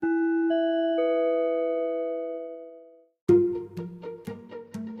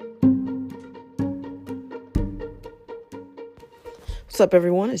What's up,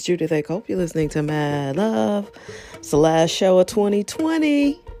 everyone? It's Judith A. Cope. You're listening to Mad Love. It's the last show of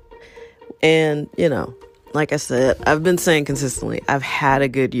 2020. And, like I said, I've been saying consistently, I've had a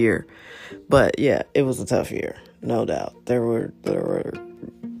good year. But, yeah, it was a tough year. No doubt. There were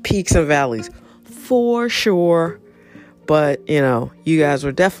peaks and valleys for sure. But, you guys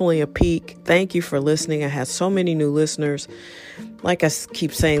were definitely a peak. Thank you for listening. I had so many new listeners. Like I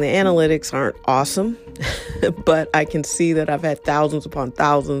keep saying, the analytics aren't awesome, but I can see that I've had thousands upon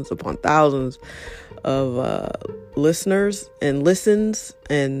thousands upon thousands of listeners and listens.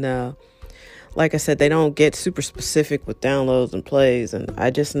 And like I said, they don't get super specific with downloads and plays. And I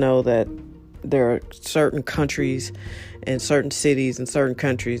just know that there are certain countries and certain cities and certain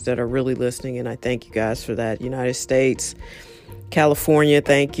countries that are really listening. And I thank you guys for that. United States, California,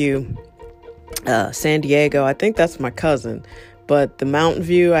 thank you. San Diego, I think that's my cousin. But the Mountain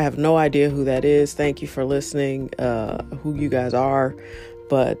View, I have no idea who that is. Thank you for listening, who you guys are.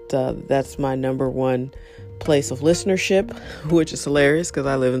 But that's my number one place of listenership, which is hilarious because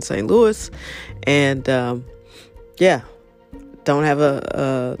I live in St. Louis. And don't have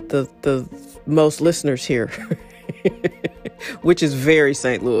the most listeners here, which is very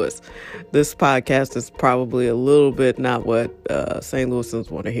St. Louis. This podcast is probably a little bit not what St. Louisans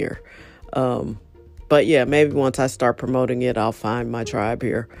want to hear. But yeah, maybe once I start promoting it, I'll find my tribe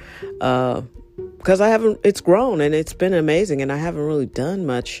here. Because it's grown and it's been amazing and I haven't really done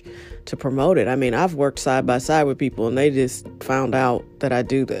much to promote it. I mean, I've worked side by side with people and they just found out that I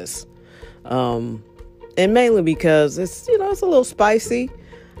do this. And mainly because it's a little spicy.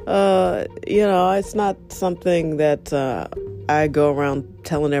 It's not something that I go around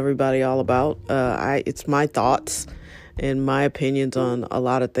telling everybody all about. It's my thoughts and my opinions on a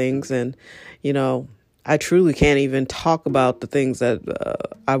lot of things. And, I truly can't even talk about the things that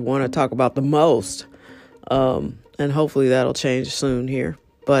I want to talk about the most. And hopefully that'll change soon here.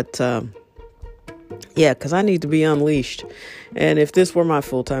 But, because I need to be unleashed. And if this were my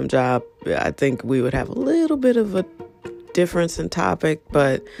full-time job, I think we would have a little bit of a difference in topic,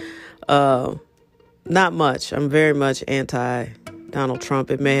 but not much. I'm very much anti-Donald Trump.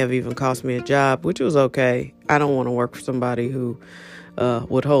 It may have even cost me a job, which was okay. I don't want to work for somebody who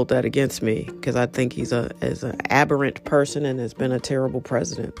would hold that against me because I think he's an aberrant person and has been a terrible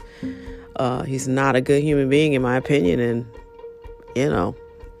president. He's not a good human being, in my opinion. And,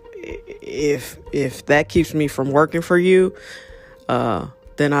 if that keeps me from working for you,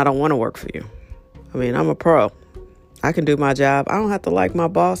 then I don't want to work for you. I mean, I'm a pro. I can do my job. I don't have to like my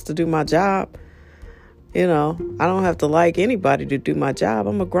boss to do my job. I don't have to like anybody to do my job.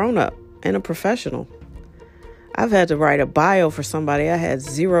 I'm a grown-up and a professional. I've had to write a bio for somebody I had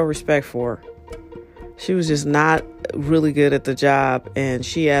zero respect for. She was just not really good at the job, and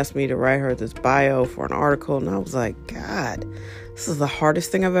she asked me to write her this bio for an article, and I was like, God, this is the hardest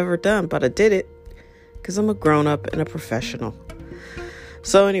thing I've ever done, but I did it because I'm a grown-up and a professional.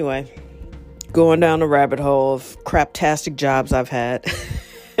 So anyway, going down the rabbit hole of craptastic jobs I've had,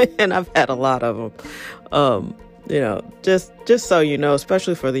 and I've had a lot of them. Just so you know,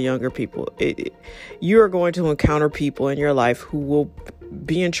 especially for the younger people, you are going to encounter people in your life who will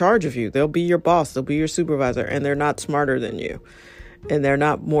be in charge of you. They'll be your boss. They'll be your supervisor, and they're not smarter than you, and they're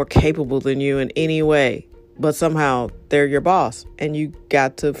not more capable than you in any way. But somehow they're your boss, and you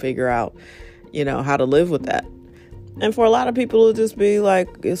got to figure out, how to live with that. And for a lot of people, it'll just be like,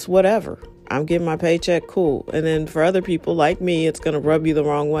 it's whatever. I'm getting my paycheck, cool. And then for other people like me, it's going to rub you the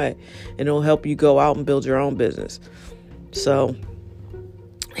wrong way. And it'll help you go out and build your own business. So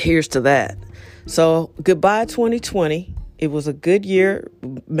here's to that. So goodbye 2020. It was a good year.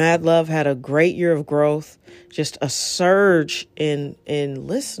 Mad Love had a great year of growth. Just a surge in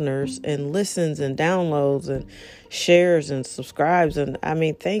listeners and listens and downloads and shares and subscribes. And I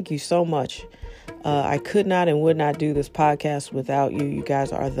mean, thank you so much. I could not and would not do this podcast without you. You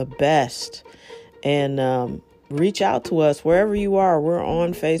guys are the best. And reach out to us wherever you are. We're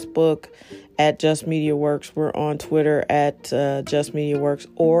on Facebook at Just Media Works. We're on Twitter at Just Media Works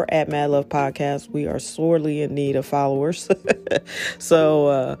or at Mad Love Podcast. We are sorely in need of followers.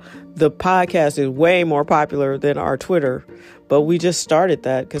 So the podcast is way more popular than our Twitter. But we just started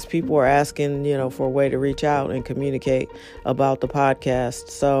that because people were asking, for a way to reach out and communicate about the podcast.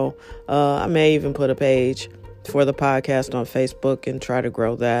 So I may even put a page for the podcast on Facebook and try to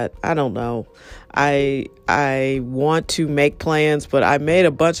grow that. I don't know. I want to make plans, but I made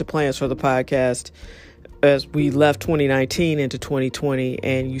a bunch of plans for the podcast as we left 2019 into 2020,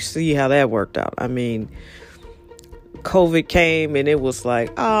 and you see how that worked out. I mean, COVID came and it was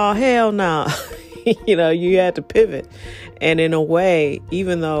like, oh, hell no. You had to pivot. And in a way,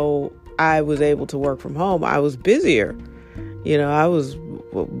 even though I was able to work from home, I was busier. I was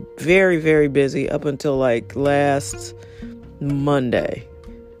very, very busy up until like last Monday.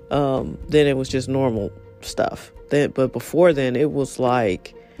 Then it was just normal stuff. But before then, it was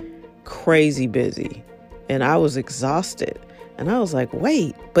like crazy busy, and I was exhausted. And I was like,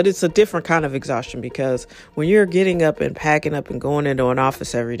 wait, but it's a different kind of exhaustion, because when you're getting up and packing up and going into an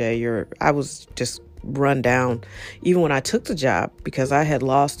office every day, I was just run down. Even when I took the job, because I had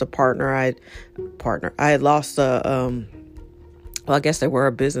lost a partner, I had lost well, I guess they were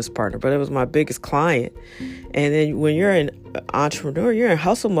a business partner, but it was my biggest client. And then when you're an entrepreneur, you're in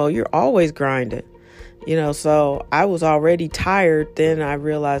hustle mode, you're always grinding. So I was already tired. Then I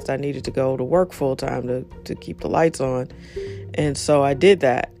realized I needed to go to work full time to keep the lights on. And so I did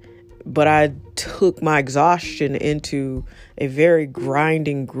that. But I took my exhaustion into a very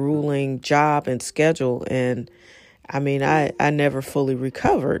grinding, grueling job and schedule. And I mean, I never fully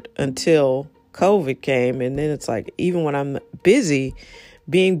recovered until COVID came. And then it's like, even when I'm busy,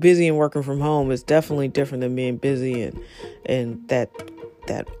 being busy and working from home is definitely different than being busy and that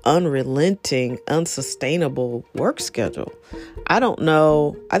unrelenting, unsustainable work schedule. I don't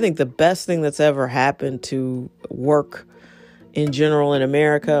know. I think the best thing that's ever happened to work in general in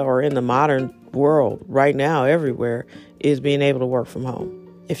America or in the modern world right now, everywhere, is being able to work from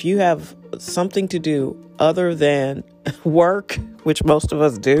home. If you have something to do other than work, which most of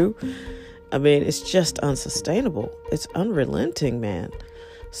us do, I mean, it's just unsustainable. It's unrelenting, man.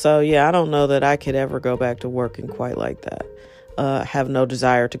 So yeah, I don't know that I could ever go back to working quite like that. Have no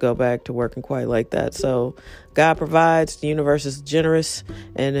desire to go back to working quite like that. So God provides, the universe is generous,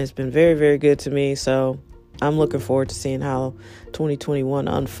 and it's been very, very good to me. So I'm looking forward to seeing how 2021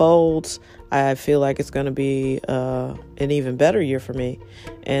 unfolds. I feel like it's going to be an even better year for me.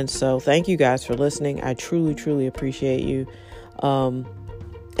 And so thank you guys for listening. I truly, truly appreciate you.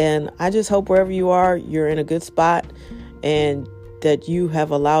 And I just hope wherever you are, you're in a good spot, and that you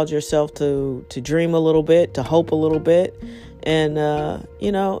have allowed yourself to dream a little bit, to hope a little bit. And,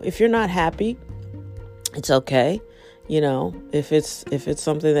 if you're not happy, it's okay. If it's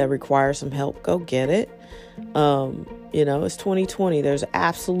something that requires some help, go get it. It's 2020. There's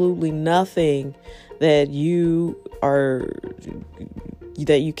absolutely nothing that you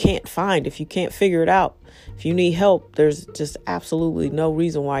can't find if you can't figure it out. If you need help, there's just absolutely no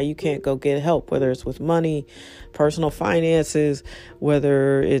reason why you can't go get help, whether it's with money, personal finances,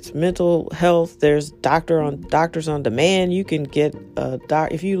 whether it's mental health. There's doctors on demand. You can get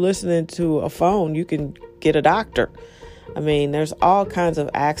if you listening to a phone, you can get a doctor. I mean, there's all kinds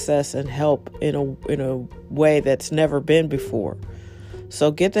of access and help in a way that's never been before. So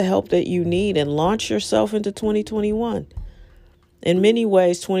get the help that you need and launch yourself into 2021. In many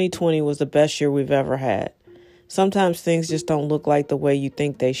ways, 2020 was the best year we've ever had. Sometimes things just don't look like the way you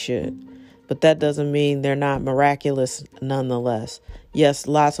think they should, but that doesn't mean they're not miraculous nonetheless. Yes,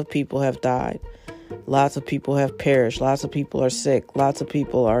 lots of people have died. Lots of people have perished. Lots of people are sick. Lots of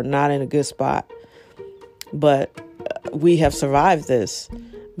people are not in a good spot. But we have survived this.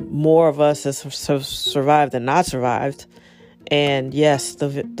 More of us have survived than not survived. And yes,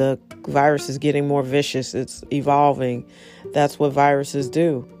 the virus is getting more vicious. It's evolving. That's what viruses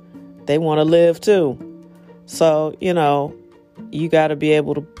do. They want to live too. So, you got to be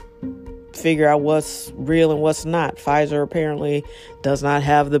able to figure out what's real and what's not. Pfizer apparently does not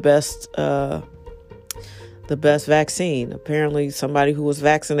have the best vaccine. Apparently somebody who was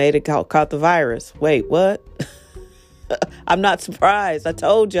vaccinated caught the virus. Wait, what? I'm not surprised. I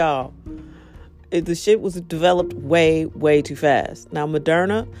told y'all. The shit was developed way, way too fast. Now,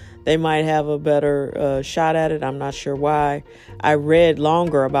 Moderna, they might have a better shot at it. I'm not sure why. I read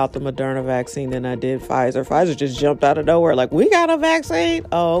longer about the Moderna vaccine than I did Pfizer. Pfizer just jumped out of nowhere like, we got a vaccine?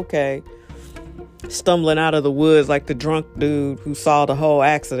 Oh, okay. Stumbling out of the woods like the drunk dude who saw the whole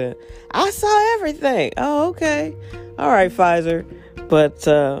accident. I saw everything. Oh, okay. All right, Pfizer. But,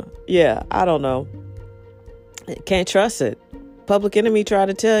 yeah, I don't know. Can't trust it. Public Enemy tried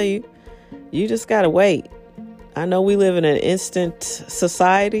to tell you. You just got to wait. I know we live in an instant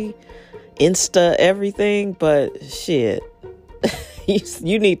society, insta everything, but shit,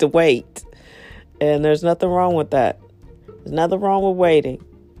 you need to wait. And there's nothing wrong with that. There's nothing wrong with waiting.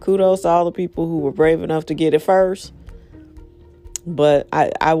 Kudos to all the people who were brave enough to get it first. But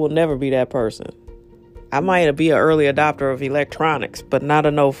I will never be that person. I might be an early adopter of electronics, but not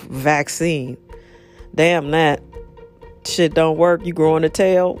a no vaccine. Damn that. Shit don't work. You growing a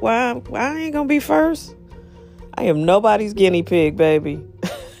tail. Why I ain't gonna be first? I am nobody's guinea pig, baby.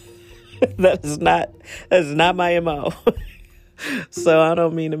 That is not my MO. So I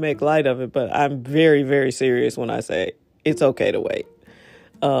don't mean to make light of it, but I'm very, very serious when I say it's okay to wait.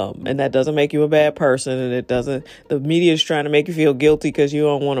 And that doesn't make you a bad person. And the media is trying to make you feel guilty because you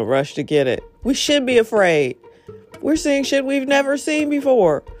don't want to rush to get it. We should be afraid. We're seeing shit we've never seen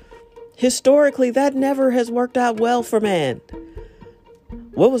before. Historically, that never has worked out well for man.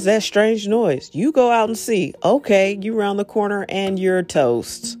 What was that strange noise? You go out and see. Okay, you round the corner and you're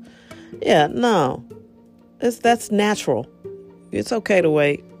toast. Yeah, no. That's natural. It's okay to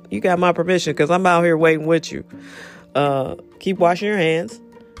wait. You got my permission because I'm out here waiting with you. Keep washing your hands.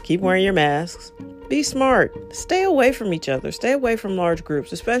 Keep wearing your masks. Be smart. Stay away from each other. Stay away from large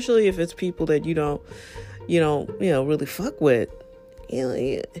groups, especially if it's people that you don't really fuck with.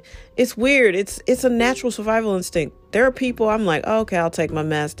 It's weird. It's a natural survival instinct. There are people I'm like, oh, okay, I'll take my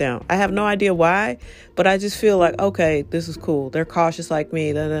mask down. I have no idea why, but I just feel like, okay, this is cool. They're cautious like me.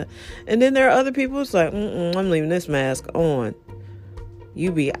 And then there are other people it's like, I'm leaving this mask on.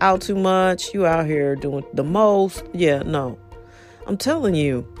 You be out too much. You out here doing the most. Yeah, no. I'm telling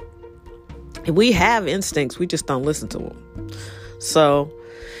you, we have instincts. We just don't listen to them. So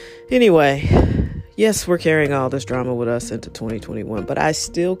anyway, yes, we're carrying all this drama with us into 2021, but I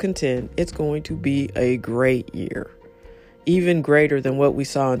still contend it's going to be a great year, even greater than what we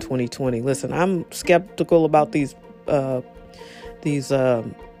saw in 2020. Listen, I'm skeptical about these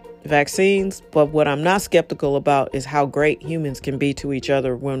vaccines, but what I'm not skeptical about is how great humans can be to each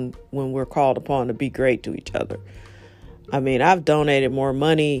other when we're called upon to be great to each other. I mean, I've donated more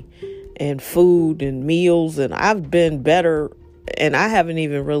money and food and meals, and I've been better, and I haven't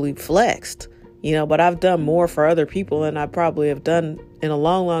even really flexed. But I've done more for other people than I probably have done in a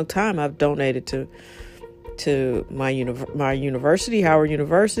long, long time. I've donated to my university, Howard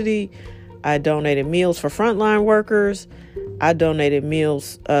University. I donated meals for frontline workers. I donated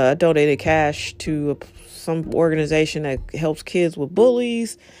cash to some organization that helps kids with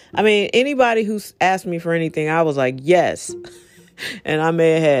bullies. I mean, anybody who's asked me for anything, I was like, yes. And I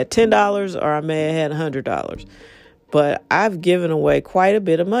may have had $10 or I may have had $100. But I've given away quite a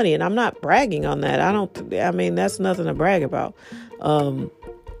bit of money, and I'm not bragging on that. That's nothing to brag about.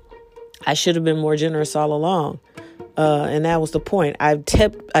 I should have been more generous all along. And that was the point. I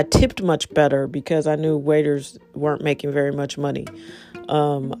tipped much better because I knew waiters weren't making very much money.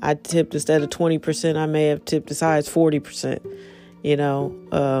 I tipped instead of 20%, I may have tipped as high as 40%,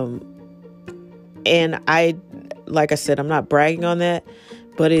 and like I said, I'm not bragging on that,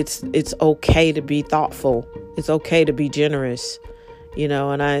 but it's okay to be thoughtful. It's okay to be generous, and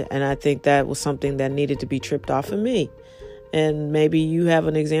I think that was something that needed to be tripped off of me. And maybe you have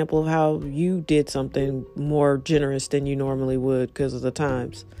an example of how you did something more generous than you normally would because of the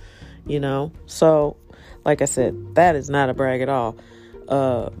times, So, like I said, that is not a brag at all,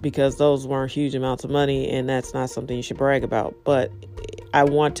 because those weren't huge amounts of money, and that's not something you should brag about. But I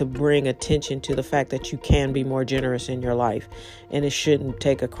want to bring attention to the fact that you can be more generous in your life, and it shouldn't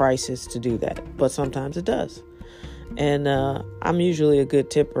take a crisis to do that. But sometimes it does. And I'm usually a good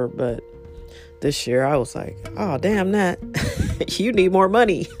tipper, but this year I was like, oh, damn that. You need more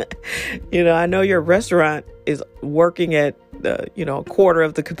money. I know your restaurant is working at, a quarter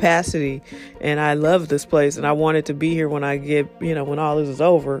of the capacity, and I love this place, and I want it to be here when I get, when all this is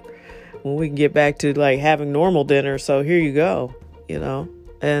over, when we can get back to like having normal dinner. So here you go,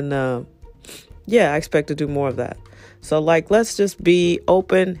 and I expect to do more of that. So let's just be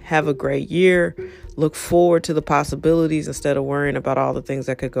open, have a great year, look forward to the possibilities instead of worrying about all the things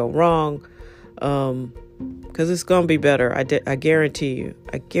that could go wrong. Because it's going to be better. I guarantee you.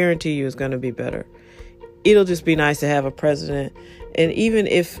 I guarantee you it's going to be better. It'll just be nice to have a president. And even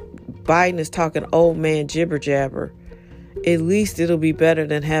if Biden is talking old man jibber jabber, at least it'll be better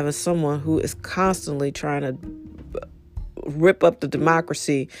than having someone who is constantly trying to rip up the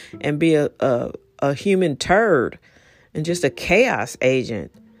democracy and be a human turd and just a chaos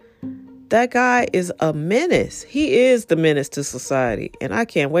agent. That guy is a menace. He is the menace to society. And I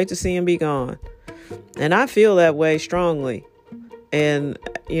can't wait to see him be gone. And I feel that way strongly. And,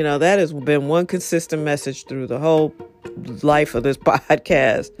 that has been one consistent message through the whole life of this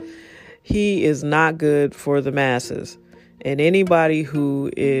podcast. He is not good for the masses. And anybody who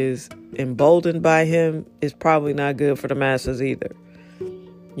is emboldened by him is probably not good for the masses either.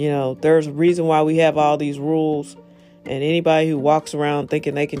 There's a reason why we have all these rules. And anybody who walks around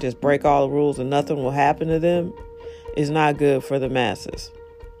thinking they can just break all the rules and nothing will happen to them is not good for the masses.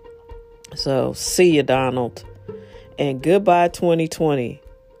 So, see you, Donald. And goodbye, 2020.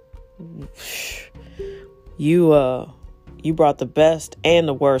 You brought the best and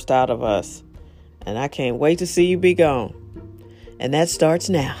the worst out of us. And I can't wait to see you be gone. And that starts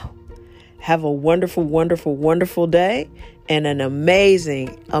now. Have a wonderful, wonderful, wonderful day and an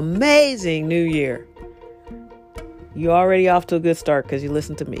amazing, amazing new year. You're already off to a good start because you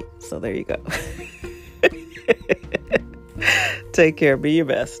listen to me. So there you go. Take care. Be your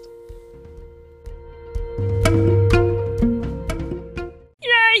best.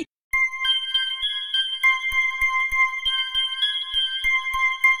 Yay!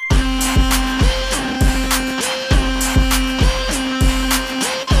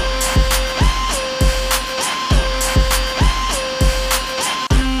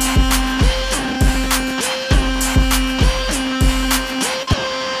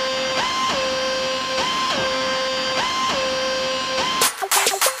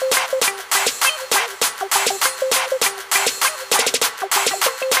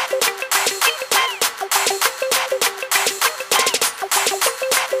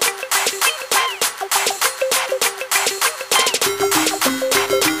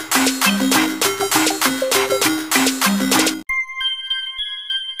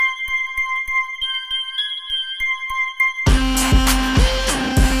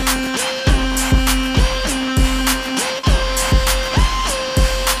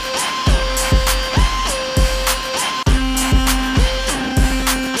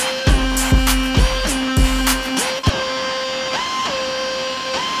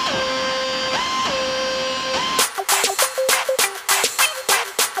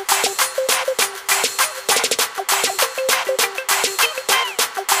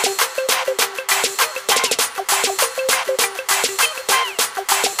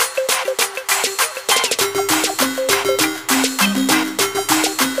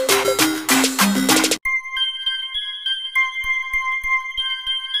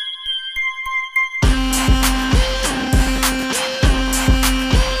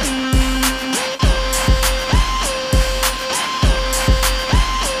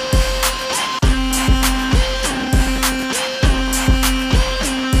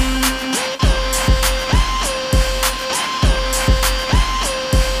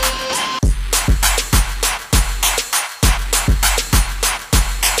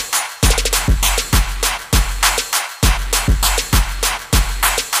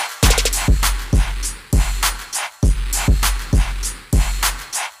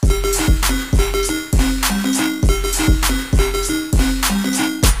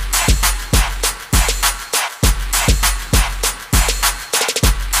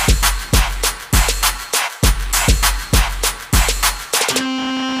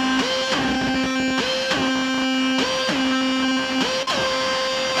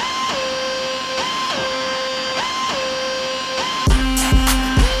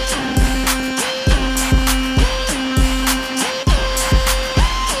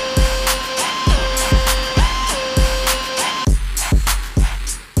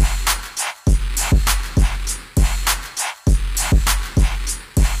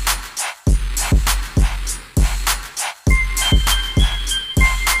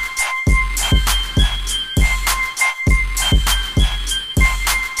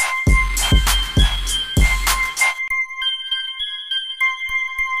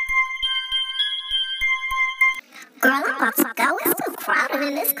 Girl, I'm about to go. It's too crowded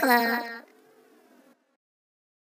in this club.